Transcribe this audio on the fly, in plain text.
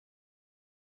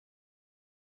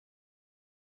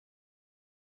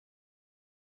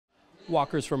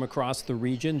Walkers from across the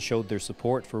region showed their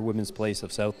support for Women's Place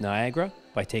of South Niagara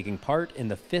by taking part in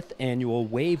the 5th annual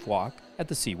Wave Walk at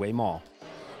the Seaway Mall.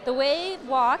 The Wave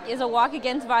Walk is a Walk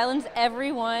Against Violence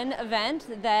Everyone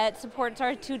event that supports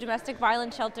our 2 domestic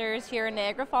violence shelters here in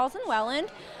Niagara Falls and Welland,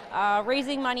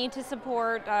 raising money to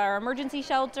support our emergency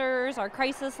shelters, our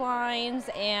crisis lines,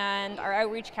 and our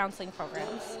outreach counseling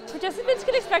programs. Participants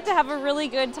can expect to have a really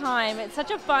good time. It's such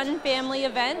a fun family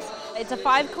event. It's a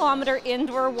 5-kilometer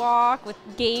indoor walk with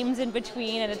games in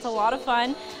between, and it's a lot of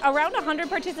fun. Around 100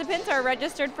 participants are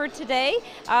registered for today.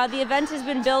 The event has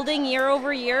been building year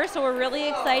over year, so we're really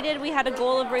excited. We had a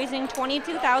goal of raising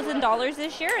 $22,000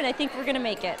 this year, and I think we're going to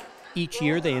make it. Each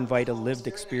year they invite a lived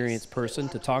experience person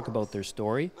to talk about their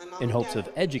story in hopes of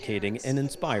educating and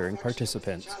inspiring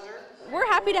participants. We're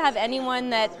happy to have anyone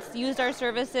that's used our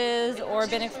services or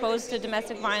been exposed to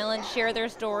domestic violence share their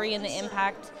story and the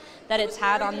impact that it's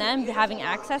had on them having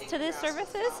access to these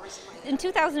services. In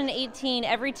 2018,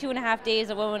 every 2.5 days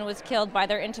a woman was killed by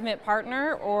their intimate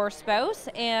partner or spouse,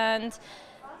 and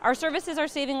our services are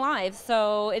saving lives,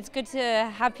 so it's good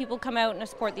to have people come out and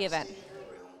support the event.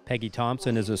 Peggy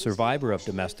Thompson is a survivor of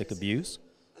domestic abuse.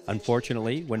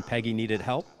 Unfortunately, when Peggy needed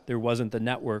help, there wasn't the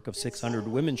network of 600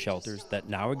 women's shelters that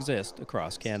now exist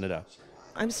across Canada.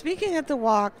 I'm speaking at the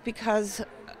walk because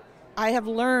I have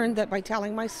learned that by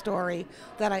telling my story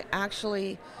that I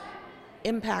actually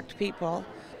impact people.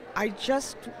 I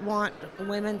just want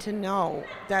women to know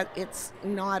that it's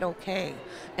not okay,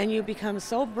 and you become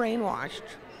so brainwashed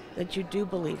that you do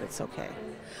believe it's okay.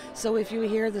 So if you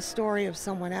hear the story of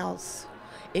someone else,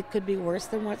 it could be worse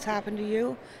than what's happened to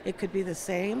you, it could be the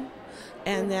same,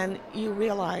 and then you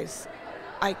realize,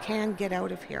 I can get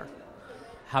out of here.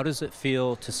 How does it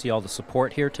feel to see all the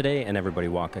support here today and everybody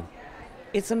walking?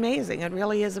 It's amazing, it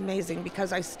really is amazing,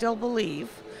 because I still believe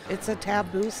it's a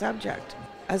taboo subject.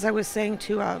 As I was saying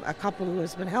to a couple who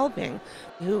has been helping,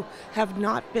 who have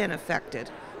not been affected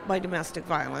by domestic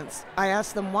violence, I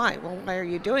asked them why. Well, why are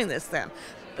you doing this then?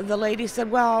 The lady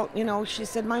said, well, you know, she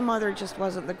said, my mother just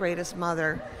wasn't the greatest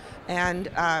mother, and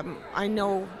I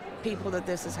know people that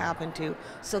this has happened to,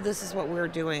 so this is what we're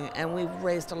doing, and we've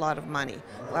raised a lot of money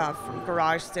from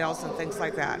garage sales and things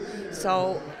like that.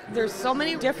 So there's so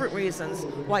many different reasons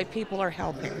why people are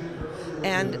helping,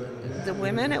 and the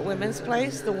women at Women's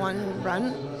Place, the ones who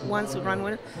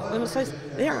run Women's Place,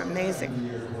 they are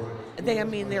amazing.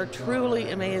 They're truly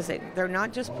amazing. They're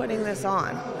not just putting this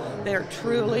on. They're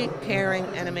truly caring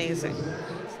and amazing.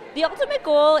 The ultimate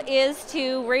goal is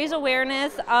to raise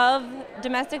awareness of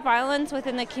domestic violence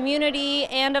within the community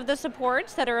and of the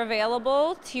supports that are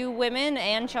available to women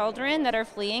and children that are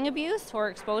fleeing abuse or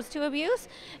exposed to abuse,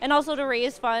 and also to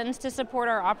raise funds to support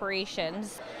our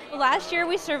operations. Last year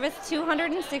we serviced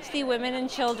 260 women and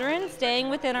children staying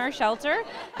within our shelter.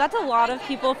 That's a lot of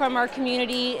people from our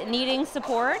community needing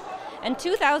support, and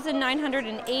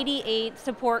 2,988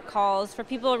 support calls for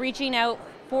people reaching out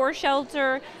for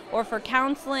shelter or for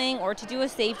counseling or to do a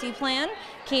safety plan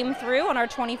came through on our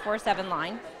 24/7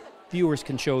 line. Viewers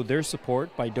can show their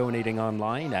support by donating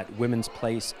online at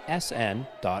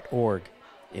womensplacesn.org.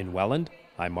 In Welland,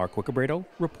 I'm Mark Wiccabrado,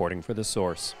 reporting for The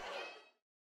Source.